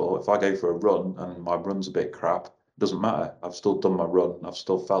other sport. If I go for a run and my run's a bit crap, it doesn't matter. I've still done my run. I've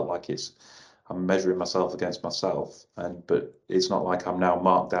still felt like I'm measuring myself against myself. But it's not like I'm now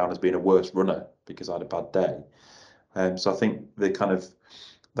marked down as being a worse runner because I had a bad day. So I think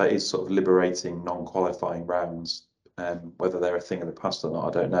that is sort of liberating non-qualifying rounds. Whether they're a thing of the past or not,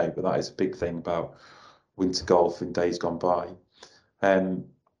 I don't know. But that is a big thing about winter golf in days gone by. Um,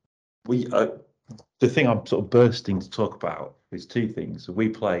 we The thing I'm sort of bursting to talk about is two things. So we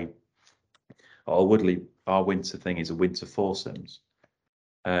play Woodley. Our winter thing is a winter foursomes,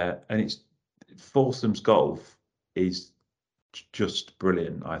 and it's foursomes golf is just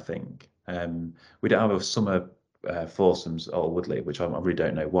brilliant. I think we don't have a summer foursomes at Woodley, which I really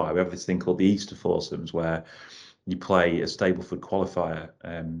don't know why. We have this thing called the Easter foursomes where you play a Stableford qualifier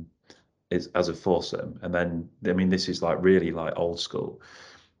as a foursome, and then I mean this is like really like old school.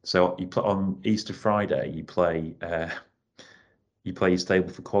 So you put on Easter Friday, you play your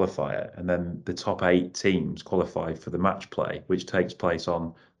Stableford qualifier, and then the top 8 teams qualify for the match play, which takes place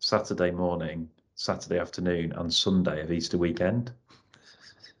on Saturday morning, Saturday afternoon, and Sunday of Easter weekend.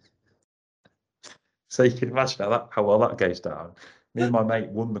 So you can imagine how well that goes down. Me and my mate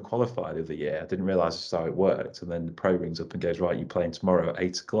won the qualifier the other year. I didn't realise this is how it worked. And then the pro rings up and goes, right, you're playing tomorrow at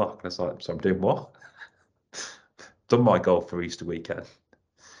 8 o'clock. And I was like, so I'm doing what? Done my golf for Easter weekend.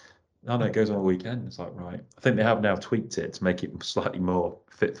 No, it goes on a weekend. It's like, right. I think they have now tweaked it to make it slightly more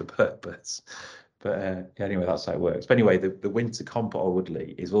fit for purpose. But anyway, that's how it works. But anyway, the winter comp at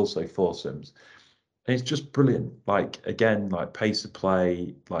Woodley is also foursomes. And it's just brilliant. Like, again, like pace of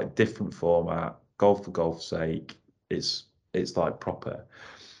play, like different format, golf for golf's sake. It's like proper.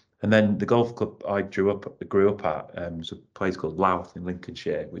 And then the golf club I grew up at is a place called Louth in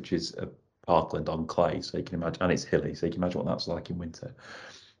Lincolnshire, which is a parkland on clay. So you can imagine, and it's hilly. So you can imagine what that's like in winter.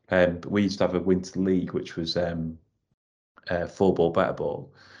 But we used to have a winter league, which was 4-ball, better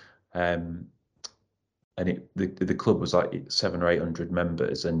ball. And the club was like 700 or 800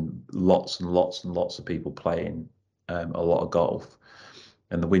 members and lots and lots and lots of people playing a lot of golf.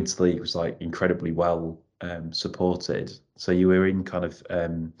 And the winter league was like incredibly well supported. So you were in kind of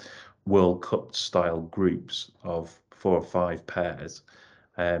World Cup style groups of 4 or 5 pairs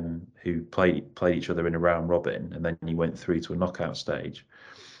who played each other in a round robin, and then you went through to a knockout stage.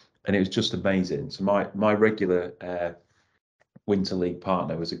 And it was just amazing. So my regular winter league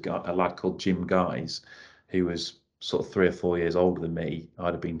partner was a lad called Jim Guys, who was sort of 3 or 4 years older than me.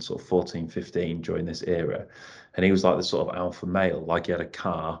 I'd have been sort of 14, 15 during this era. And he was like the sort of alpha male, like he had a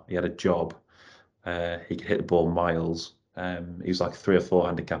car, he had a job, he could hit the ball miles. He was like 3 or 4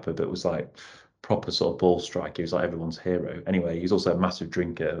 handicapper, but was like proper sort of ball striker. He was like everyone's hero. Anyway, he was also a massive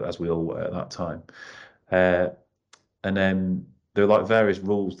drinker, as we all were at that time. And then there were like various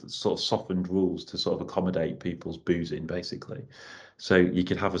rules that sort of softened rules to sort of accommodate people's boozing, basically. So you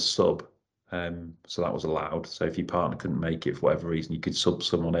could have a sub, so that was allowed. So if your partner couldn't make it for whatever reason, you could sub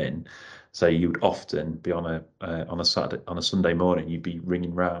someone in. So you would often be on a Sunday morning, you'd be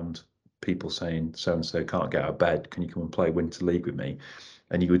ringing round people saying so and so can't get out of bed. Can you come and play Winter League with me?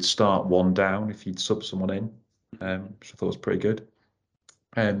 And you would start one down if you'd sub someone in, which I thought was pretty good.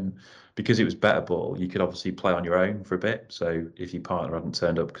 Because it was better ball, you could obviously play on your own for a bit. So if your partner hadn't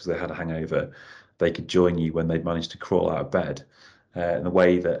turned up because they had a hangover, they could join you when they'd managed to crawl out of bed. And the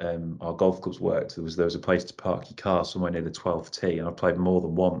way that our golf clubs worked, there was a place to park your car somewhere near the 12th tee, and I played more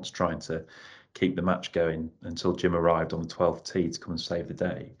than once trying to keep the match going until Jim arrived on the 12th tee to come and save the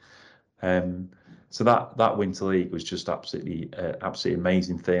day. So that Winter League was just absolutely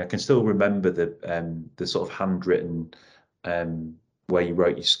amazing thing. I can still remember the sort of handwritten where you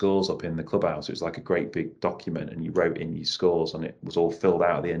wrote your scores up in the clubhouse. It was like a great big document, and you wrote in your scores, and it was all filled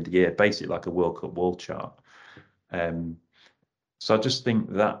out at the end of the year, basically like a World Cup wall chart. So I just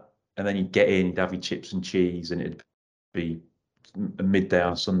think that, and then you'd get in, you'd have your chips and cheese, and it'd be a midday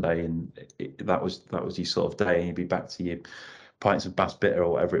on Sunday, and that was your sort of day, and you'd be back to your pints of Bass Bitter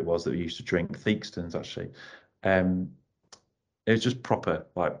or whatever it was that we used to drink, Theakston's actually. It was just proper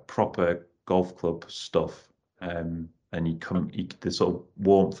golf club stuff. And the sort of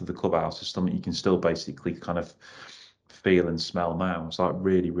warmth of the clubhouse is something you can still basically kind of feel and smell now. It's like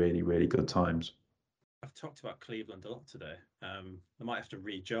really, really, really good times. I've talked about Cleveland a lot today. I might have to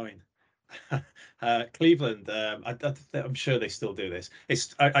rejoin. Cleveland, I'm sure they still do this.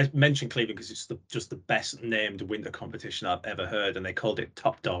 I mentioned Cleveland because it's just the best named winter competition I've ever heard, and they called it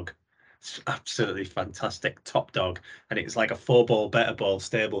Top Dog. It's absolutely fantastic, Top Dog, and it's like a 4-ball, better ball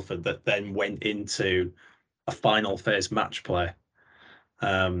Stableford that then went into a final phase match play.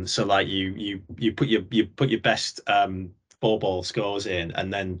 So like you put your best 4-ball scores in,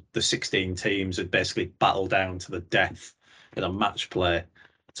 and then the 16 teams would basically battle down to the death in a match play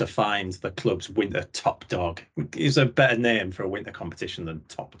to find the club's winter top dog. Is a better name for a winter competition than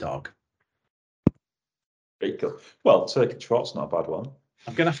top dog. Very cool. Well, Turkey Trot's not a bad one.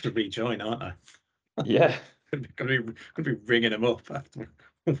 I'm gonna have to rejoin, aren't I? Yeah. gonna be ringing them up after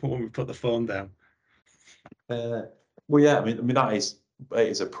when we put the phone down. Well, yeah. I mean, it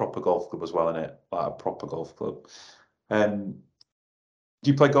is a proper golf club as well, isn't it? Like a proper golf club. Do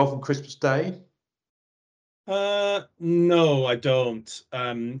you play golf on Christmas Day? No, I don't.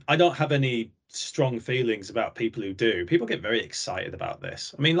 I don't have any strong feelings about people who do. People get very excited about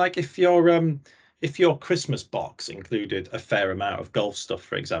this. I mean, like if your Christmas box included a fair amount of golf stuff,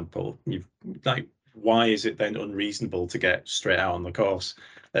 for example, you've like, why is it then unreasonable to get straight out on the course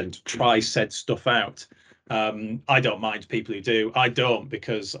and try said stuff out? I don't mind people who do. I don't,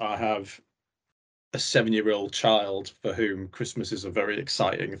 because I have a 7-year-old child for whom Christmas is a very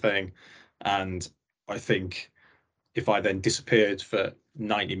exciting thing, and I think if I then disappeared for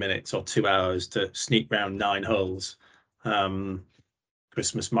 90 minutes or 2 hours to sneak round 9 holes,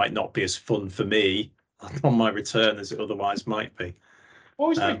 Christmas might not be as fun for me on my return as it otherwise might be.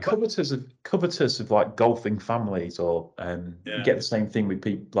 Always very But covetous of like golfing families, or you yeah, get the same thing with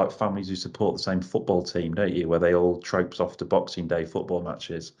people like families who support the same football team, don't you? Where they all tropes off to Boxing Day football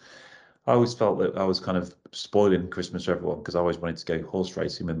matches. I always felt that I was kind of spoiling Christmas for everyone because I always wanted to go horse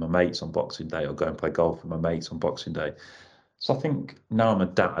racing with my mates on Boxing Day or go and play golf with my mates on Boxing Day. So I think now I'm a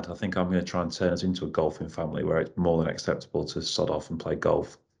dad, I think I'm going to try and turn us into a golfing family where it's more than acceptable to sod off and play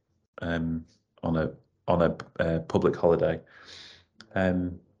golf um, on a public holiday.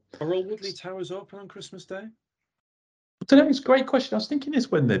 are all Woodley Towers open on Christmas Day? I don't know, it's a great question. I was thinking this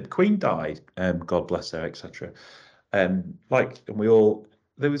when the Queen died, God bless her, etc. Like, and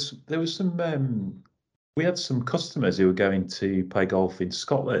there was some we had some customers who were going to play golf in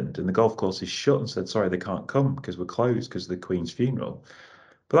Scotland, and the golf course is shut, and said sorry they can't come because we're closed because of the Queen's funeral.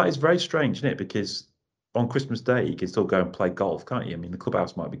 But that is very strange, isn't it? Because on Christmas Day you can still go and play golf, can't you? I mean, the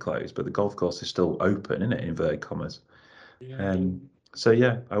clubhouse might be closed, but the golf course is still open, isn't it? In inverted commas. Yeah. So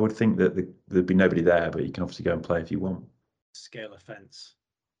yeah, I would think that there'd be nobody there, but you can obviously go and play if you want. Scale offence.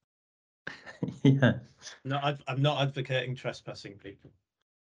 Yeah. No, I'm not advocating trespassing people.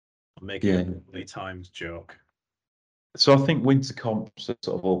 I'm making Yeah. a Woodley Times joke. So I think winter comps are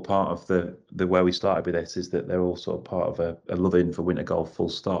sort of all part of the where we started with this, is that they're all sort of part of a love in for winter golf, full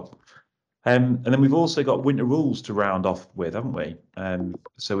stop. And then we've also got winter rules to round off with, haven't we?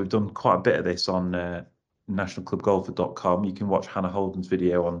 So we've done quite a bit of this on nationalclubgolfer.com. You can watch Hannah Holden's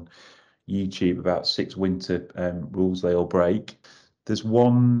video on YouTube about 6 winter rules they all break. There's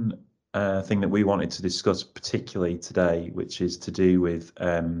one thing that we wanted to discuss particularly today, which is to do with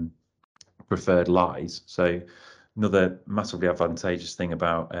preferred lies. So another massively advantageous thing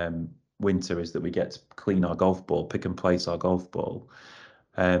about winter is that we get to clean our golf ball, pick and place our golf ball.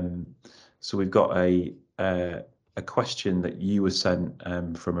 So we've got a question that you were sent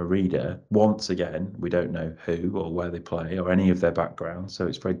from a reader. Once again, we don't know who or where they play or any of their background, so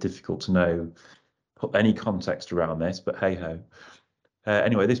it's very difficult to know, put any context around this, but hey ho.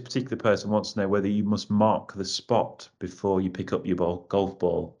 Anyway, this particular person wants to know whether you must mark the spot before you pick up your golf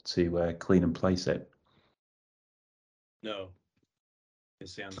ball to clean and place it. No,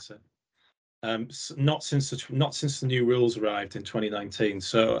 is the answer. Not since the new rules arrived in 2019.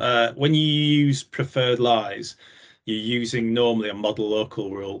 So when you use preferred lies, you're using normally a model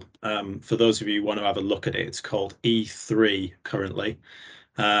local rule. For those of you who want to have a look at it, it's called E3 currently.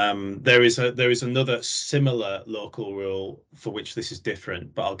 There is another similar local rule for which this is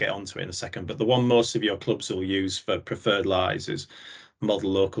different, but I'll get onto it in a second. But the one most of your clubs will use for preferred lies is model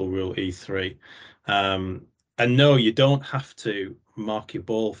local rule E3. And no, you don't have to mark your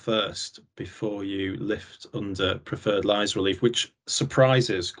ball first before you lift under preferred lies relief, which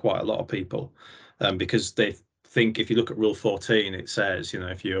surprises quite a lot of people, because they think if you look at rule 14, it says, you know,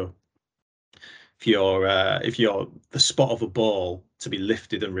 if you're the spot of a ball to be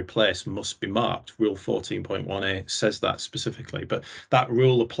lifted and replaced must be marked. Rule 14.1a says that specifically, but that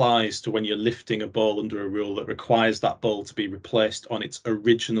rule applies to when you're lifting a ball under a rule that requires that ball to be replaced on its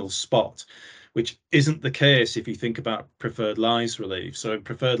original spot, which isn't the case if you think about preferred lies relief. So in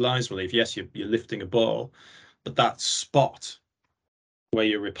preferred lies relief, yes, you're lifting a ball, but that spot where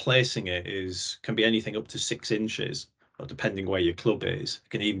you're replacing it can be anything up to 6 inches, or depending where your club is, it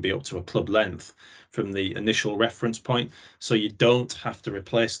can even be up to a club length from the initial reference point. So you don't have to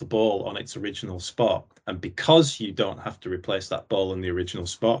replace the ball on its original spot. And because you don't have to replace that ball in the original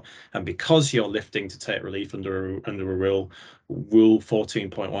spot, and because you're lifting to take relief under a rule, rule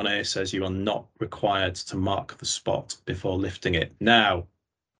 14.1a says you are not required to mark the spot before lifting it. Now,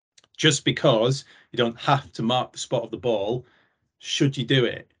 just because you don't have to mark the spot of the ball. Should you do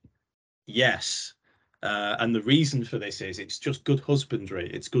it? Yes. And the reason for this is it's just good husbandry.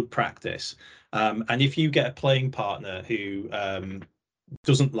 It's good practice. And if you get a playing partner who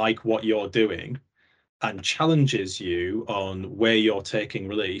doesn't like what you're doing and challenges you on where you're taking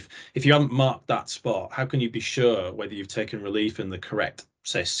relief, if you haven't marked that spot, how can you be sure whether you've taken relief in the correct,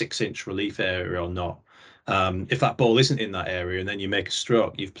 say, 6-inch relief area or not? If that ball isn't in that area and then you make a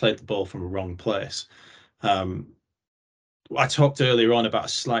stroke, you've played the ball from a wrong place. I talked earlier on about a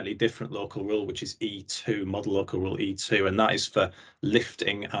slightly different local rule, which is E2, model local rule E2, and that is for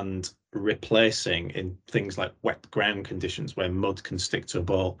lifting and replacing in things like wet ground conditions where mud can stick to a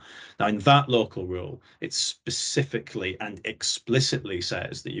ball. Now, in that local rule, it specifically and explicitly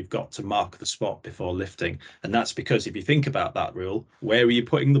says that you've got to mark the spot before lifting. And that's because if you think about that rule, where are you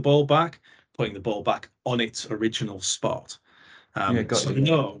putting the ball back? Putting the ball back on its original spot. Got So you.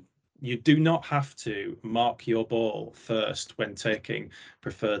 no, you do not have to mark your ball first when taking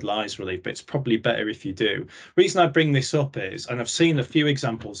preferred lies relief, but it's probably better if you do. Reason I bring this up is, and I've seen a few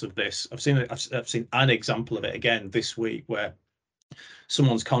examples of this. I've seen an example of it again this week where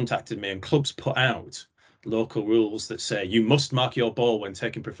someone's contacted me and clubs put out local rules that say you must mark your ball when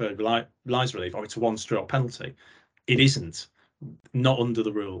taking preferred lies relief, or it's a 1-stroke penalty. It isn't, not under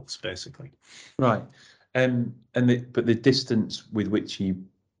the rules, basically. Right. But the distance with which you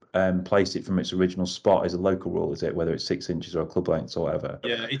place it from its original spot is a local rule, is it? Whether it's 6 inches or a club length or whatever.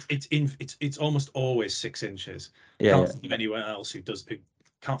 Yeah, it's almost always 6 inches. Yeah, Can't think of anyone else who does. Who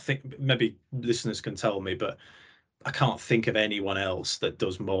can't think. Maybe listeners can tell me, but I can't think of anyone else that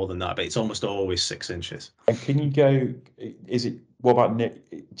does more than that. But it's almost always 6 inches. And can you go? Is it? What about? Do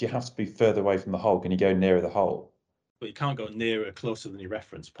you have to be further away from the hole? Can you go nearer the hole? But you can't go nearer, closer than your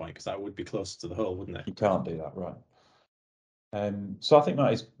reference point, because that would be closer to the hole, wouldn't it? You can't do that, right? So I think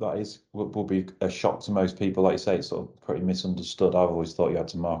will be a shock to most people. Like you say, it's sort of pretty misunderstood. I've always thought you had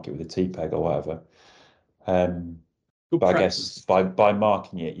to mark it with a T-peg or whatever. But I guess by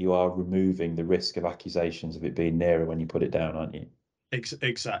marking it, you are removing the risk of accusations of it being nearer when you put it down, aren't you?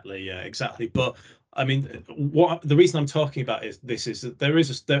 Exactly, yeah, exactly. But I mean, what the reason I'm talking about is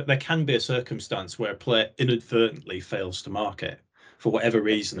that there can be a circumstance where a player inadvertently fails to mark it for whatever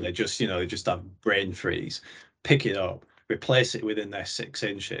reason. They just have brain freeze, pick it up, replace it within their 6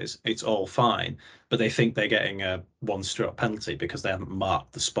 inches. It's all fine, but they think they're getting a 1-stroke penalty because they haven't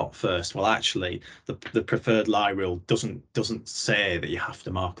marked the spot first. Well, actually, the preferred lie rule doesn't say that you have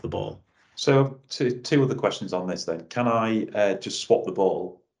to mark the ball. So two other questions on this then. Can I just swap the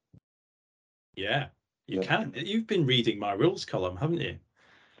ball? Yeah, you Yeah. can. You've been reading my rules column, haven't you?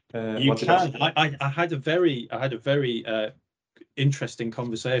 You What did I can. I had a very interesting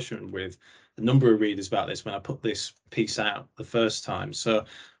conversation with a number of readers about this when I put this piece out the first time. So,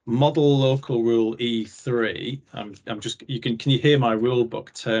 model local rule E3. I'm just can you hear my rule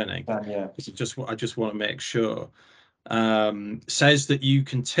book turning? Yeah. I just want to make sure. Says that you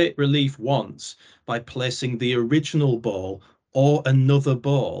can take relief once by placing the original ball or another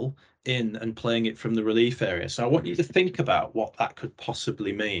ball in and playing it from the relief area. So I want you to think about what that could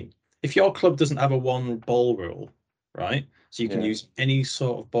possibly mean. If your club doesn't have a 1-ball rule, right? So you can use any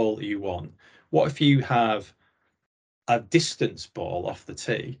sort of ball that you want. What if you have a distance ball off the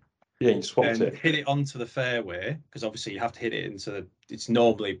tee? Yeah, you swapped And it. hit it onto the fairway, because obviously you have to hit it into it's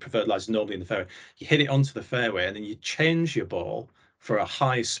normally preferred lies normally in the fairway. You hit it onto the fairway and then you change your ball for a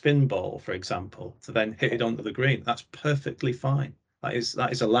high spin ball, for example, to then hit it onto the green. That's perfectly fine. That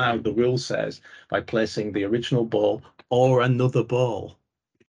is allowed, the rule says, by placing the original ball or another ball.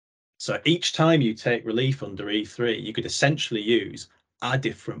 So each time you take relief under E3, you could essentially use a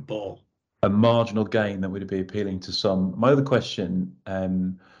different ball. A marginal gain that would be appealing to some. My other question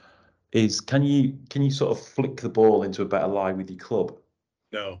is, can you sort of flick the ball into a better lie with your club?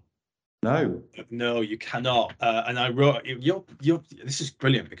 No. No, you cannot. And I wrote this is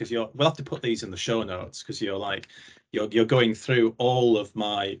brilliant because we'll have to put these in the show notes because you're going through all of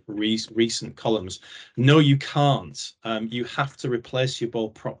my recent columns. No, you can't. You have to replace your ball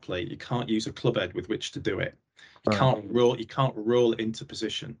properly. You can't use a club head with which to do it. You can't roll it into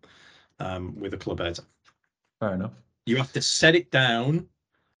position with a club head. Fair enough. You have to set it down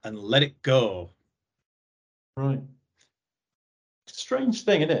and let it go. Right. Strange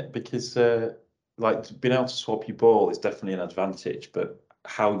thing, isn't it? Because like being able to swap your ball is definitely an advantage, but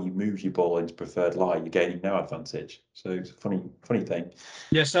how you move your ball into preferred lie, you're gaining no advantage. So it's a funny thing.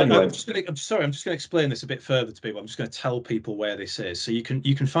 Yes, Anyway. I'm just going to explain this a bit further to people. I'm just going to tell people where this is. So you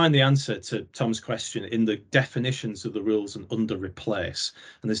can find the answer to Tom's question in the definitions of the rules and under replace.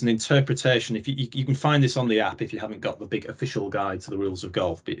 And there's an interpretation. If you can find this on the app if you haven't got the big official guide to the rules of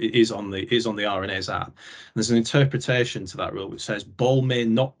golf, but it is on the R&A's app. And there's an interpretation to that rule which says ball may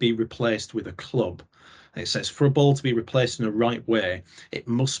not be replaced with a club. And it says for a ball to be replaced in the right way, it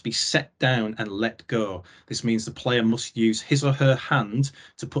must be set down and let go. This means the player must use his or her hand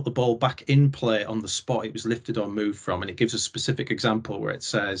to put the ball back in play on the spot it was lifted or moved from. And it gives a specific example where it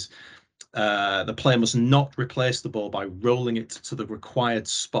says the player must not replace the ball by rolling it to the required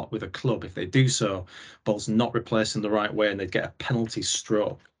spot with a club. If they do so, ball's not replaced in the right way and they'd get a penalty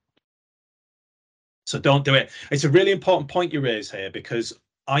stroke. So don't do it. It's a really important point you raise here, because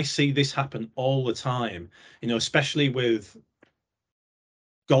I see this happen all the time, especially with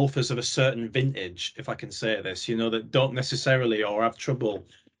golfers of a certain vintage, if I can say this, that don't necessarily or have trouble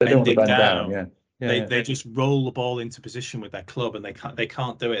bending down. Yeah. They just roll the ball into position with their club, and they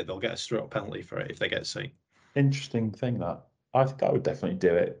can't do it. They'll get a stroke penalty for it if they get seen. Interesting thing that. I think I would definitely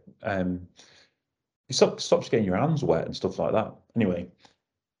do it. It stops getting your hands wet and stuff like that. Anyway,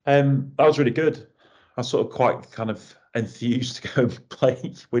 that was really good. I was sort of quite kind of enthused to go and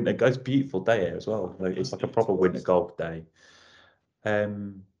play winter golf. It's a beautiful day here as well. It's like a proper winter golf day.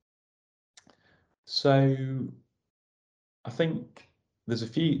 So I think there's a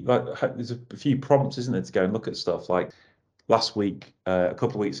few prompts, isn't there, to go and look at stuff. Like last week, a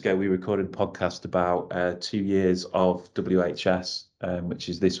couple of weeks ago, we recorded a podcast about 2 years of WHS, which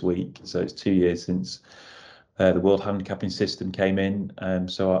is this week. So it's 2 years since the World Handicapping System came in.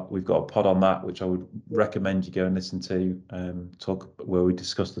 So we've got a pod on that, which I would recommend you go and listen to. Where we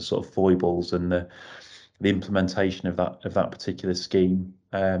discuss the sort of foibles and the implementation of that particular scheme.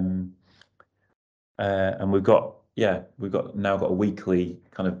 And we've got now got a weekly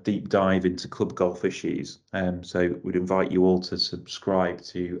kind of deep dive into club golf issues. So we'd invite you all to subscribe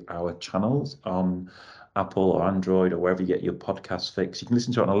to our channels on Apple or Android or wherever you get your podcast fix. You can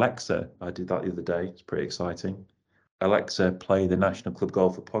listen to it on Alexa. I did that the other day. It's pretty exciting. Alexa, play the National Club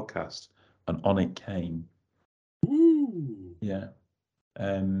Golfer podcast, and on it came. Ooh. Yeah.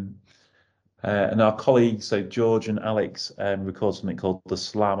 And our colleagues, so George and Alex, record something called The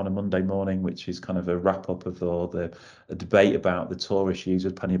Slam on a Monday morning, which is kind of a wrap-up of all the debate about the tour issues,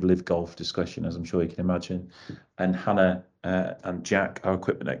 with plenty of live golf discussion, as I'm sure you can imagine. And Hannah and Jack, our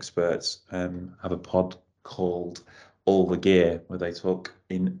equipment experts, have a pod called All the Gear, where they talk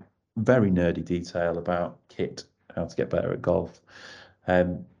in very nerdy detail about kit, how to get better at golf.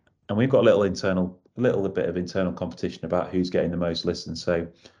 And we've got a little bit of internal competition about who's getting the most listens. So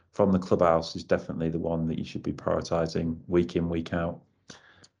From the Clubhouse is definitely the one that you should be prioritizing week in, week out.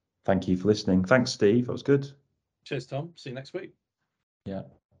 Thank you for listening. Thanks, Steve. That was good. Cheers, Tom. See you next week. Yeah.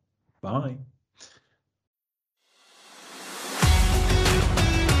 Bye.